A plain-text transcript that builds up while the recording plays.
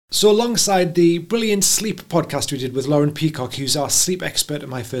So alongside the brilliant sleep podcast we did with Lauren Peacock, who's our sleep expert in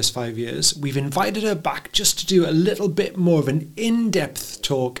My First 5 Years, we've invited her back just to do a little bit more of an in-depth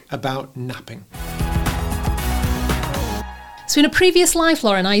talk about napping. So in a previous life,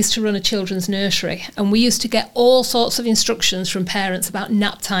 Lauren, I used to run a children's nursery, and we used to get all sorts of instructions from parents about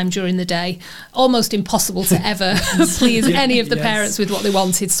nap time during the day. Almost impossible to ever please any of the parents with what they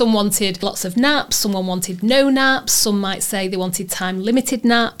wanted. Some wanted lots of naps, someone wanted no naps, some might say they wanted time-limited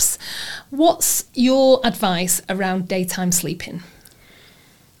naps. What's your advice around daytime sleeping?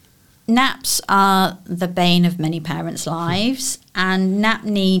 Naps are the bane of many parents' lives, and nap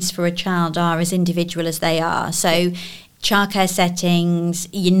needs for a child are as individual as they are. So childcare settings,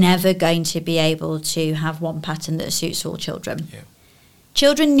 you're never going to be able to have one pattern that suits all children. Yeah.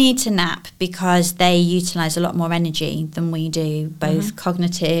 Children need to nap because they utilise a lot more energy than we do, both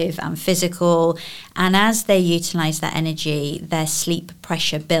cognitive and physical. And as they utilise that energy, their sleep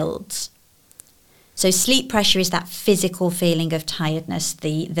pressure builds. So sleep pressure is that physical feeling of tiredness,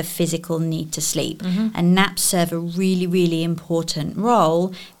 the physical need to sleep. And naps serve a really, really important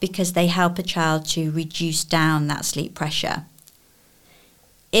role because they help a child to reduce down that sleep pressure.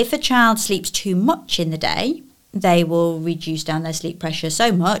 If a child sleeps too much in the day, they will reduce down their sleep pressure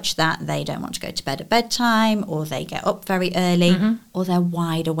so much that they don't want to go to bed at bedtime, or they get up very early, or they're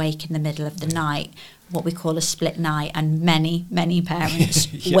wide awake in the middle of the night, what we call a split night, and many, many parents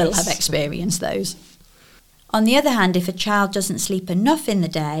will have experienced those. On the other hand, if a child doesn't sleep enough in the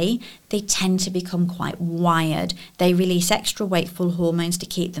day, they tend to become quite wired. They release extra wakeful hormones to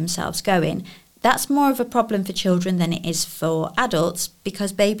keep themselves going. That's more of a problem for children than it is for adults,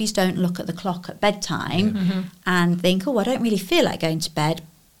 because babies don't look at the clock at bedtime and think, oh, I don't really feel like going to bed,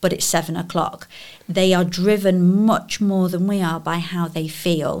 but it's 7 o'clock. They are driven much more than we are by how they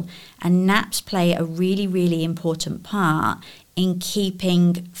feel. And naps play a really, really important part in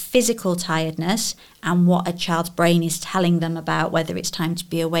keeping physical tiredness and what a child's brain is telling them about whether it's time to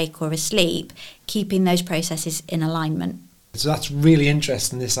be awake or asleep, keeping those processes in alignment. So that's really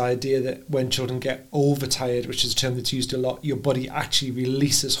interesting, this idea that when children get overtired, which is a term that's used a lot, your body actually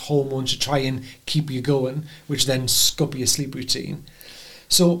releases hormones to try and keep you going, which then scupper your sleep routine.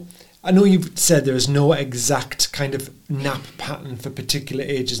 So I know you've said there is no exact kind of nap pattern for particular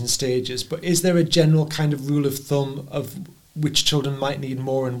ages and stages, but is there a general kind of rule of thumb of which children might need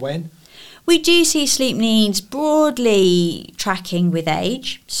more and when? We do see sleep needs broadly tracking with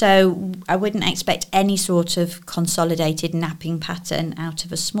age, so I wouldn't expect any sort of consolidated napping pattern out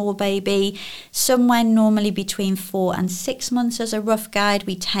of a small baby. Somewhere normally between 4 and 6 months as a rough guide,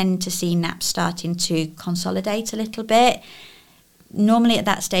 we tend to see naps starting to consolidate a little bit. Normally at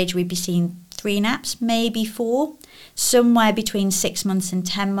that stage we'd be seeing 3 naps, maybe 4. Somewhere between 6 months and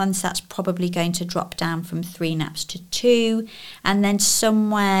 10 months, that's probably going to drop down from 3 naps to 2. And then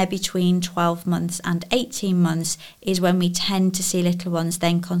somewhere between 12 months and 18 months is when we tend to see little ones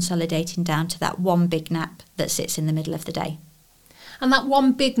then consolidating down to that one big nap that sits in the middle of the day. And that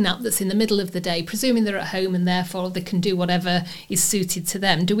one big nap that's in the middle of the day, presuming they're at home and therefore they can do whatever is suited to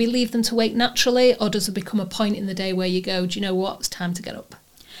them, do we leave them to wake naturally, or does it become a point in the day where you go, do you know what, it's time to get up?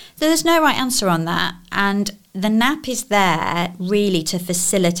 So there's no right answer on that, and the nap is there really to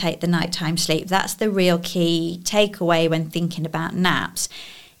facilitate the nighttime sleep. That's the real key takeaway when thinking about naps.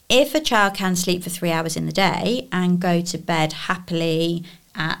 If a child can sleep for 3 hours in the day and go to bed happily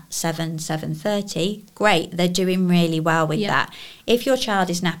at 7:30, great, they're doing really well with that. If your child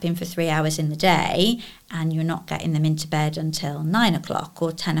is napping for 3 hours in the day and you're not getting them into bed until 9 o'clock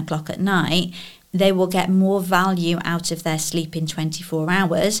or 10 o'clock at night, they will get more value out of their sleep in 24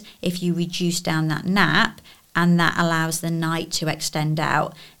 hours if you reduce down that nap, and that allows the night to extend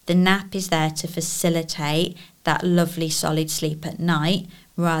out. The nap is there to facilitate that lovely solid sleep at night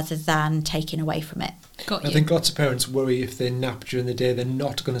rather than taking away from it. I think lots of parents worry if they nap during the day, they're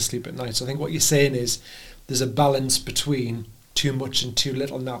not going to sleep at night. So I think what you're saying is there's a balance between too much and too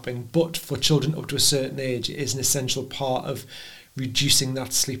little napping, but for children up to a certain age, it is an essential part of reducing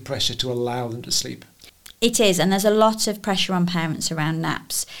that sleep pressure to allow them to sleep. It is, and there's a lot of pressure on parents around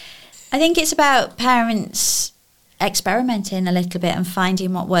naps. I think it's about parents experimenting a little bit and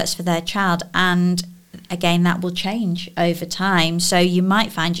finding what works for their child, and again, that will change over time. So you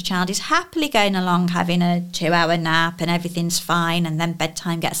might find your child is happily going along having a 2-hour nap and everything's fine, and then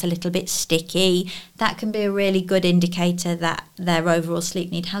bedtime gets a little bit sticky. That can be a really good indicator that their overall sleep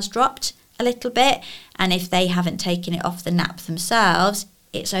need has dropped a little bit, and if they haven't taken it off the nap themselves,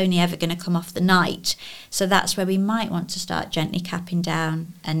 it's only ever going to come off the night. So that's where we might want to start gently capping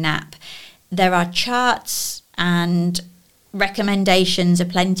down a nap. There are charts and recommendations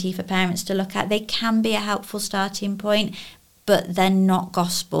aplenty for parents to look at. They can be a helpful starting point, but they're not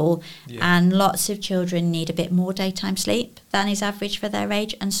gospel. Yeah. And lots of children need a bit more daytime sleep than is average for their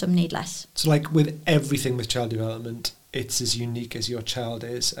age, and some need less. So like with everything with child development, it's as unique as your child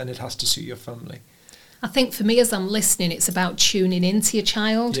is, and it has to suit your family. I think for me, as I'm listening, it's about tuning into your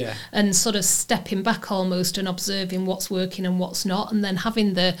child and sort of stepping back almost and observing what's working and what's not, and then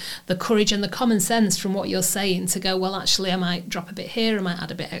having the courage and the common sense from what you're saying to go, well, actually, I might drop a bit here, I might add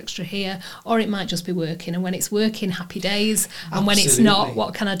a bit extra here, or it might just be working. And when it's working, happy days. And when it's not,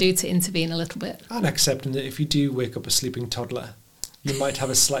 what can I do to intervene a little bit? And accepting that if you do wake up a sleeping toddler, you might have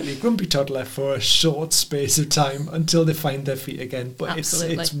a slightly grumpy toddler for a short space of time until they find their feet again. But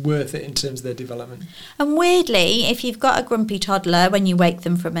it's worth it in terms of their development. And weirdly, if you've got a grumpy toddler when you wake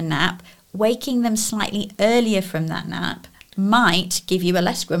them from a nap, waking them slightly earlier from that nap might give you a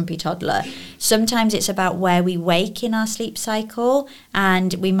less grumpy toddler. Sometimes it's about where we wake in our sleep cycle,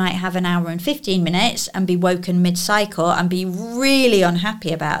 and we might have an hour and 15 minutes and be woken mid-cycle and be really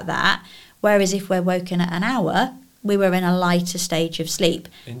unhappy about that. Whereas if we're woken at an hour, we were in a lighter stage of sleep.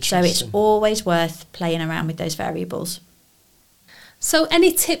 So it's always worth playing around with those variables. So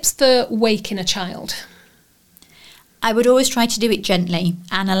any tips for waking a child? I would always try to do it gently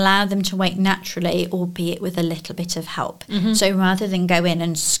and allow them to wake naturally, albeit with a little bit of help. Mm-hmm. So rather than go in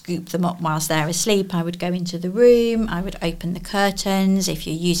and scoop them up whilst they're asleep, I would go into the room, I would open the curtains. If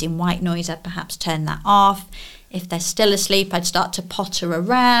you're using white noise, I'd perhaps turn that off. If they're still asleep, I'd start to potter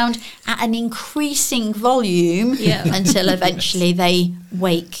around at an increasing volume until eventually they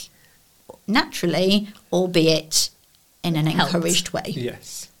wake naturally, albeit in an encouraged way.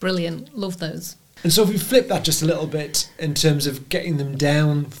 Yes. Brilliant. Love those. And so if we flip that just a little bit in terms of getting them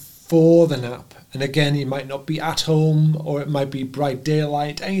down for the nap, and again, you might not be at home or it might be bright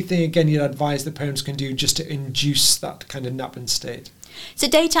daylight, anything again you'd advise the parents can do just to induce that kind of napping state? So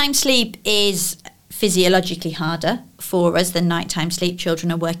daytime sleep is physiologically harder for us than nighttime sleep.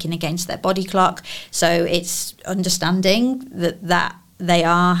 Children are working against their body clock, so it's understanding that they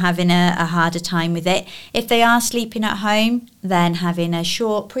are having a harder time with it. If they are sleeping at home, then having a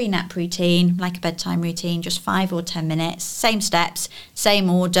short pre-nap routine, like a bedtime routine, just 5 or 10 minutes, same steps, same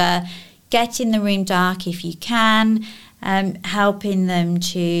order. Get in the room dark if you can, helping them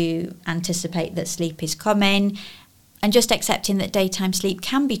to anticipate that sleep is coming, and just accepting that daytime sleep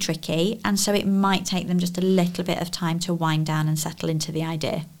can be tricky, and so it might take them just a little bit of time to wind down and settle into the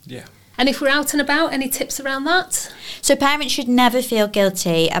idea. Yeah. And if we're out and about, any tips around that? So parents should never feel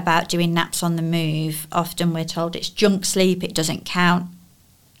guilty about doing naps on the move. Often we're told it's junk sleep, it doesn't count.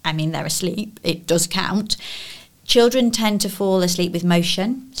 I mean, they're asleep, it does count. Children tend to fall asleep with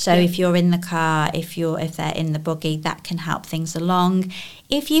motion. So if you're in the car, if they're in the buggy, that can help things along.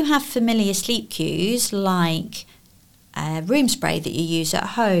 If you have familiar sleep cues like room spray that you use at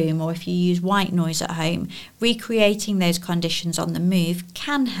home, or if you use white noise at home, recreating those conditions on the move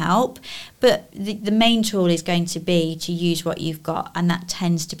can help, but the main tool is going to be to use what you've got, and that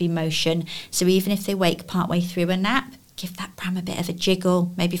tends to be motion. So even if they wake partway through a nap, give that pram a bit of a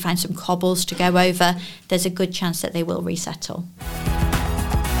jiggle, maybe find some cobbles to go over. There's a good chance that they will resettle.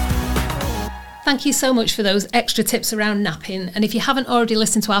 Thank you so much for those extra tips around napping. And if you haven't already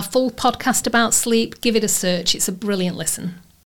listened to our full podcast about sleep, give it a search. It's a brilliant listen.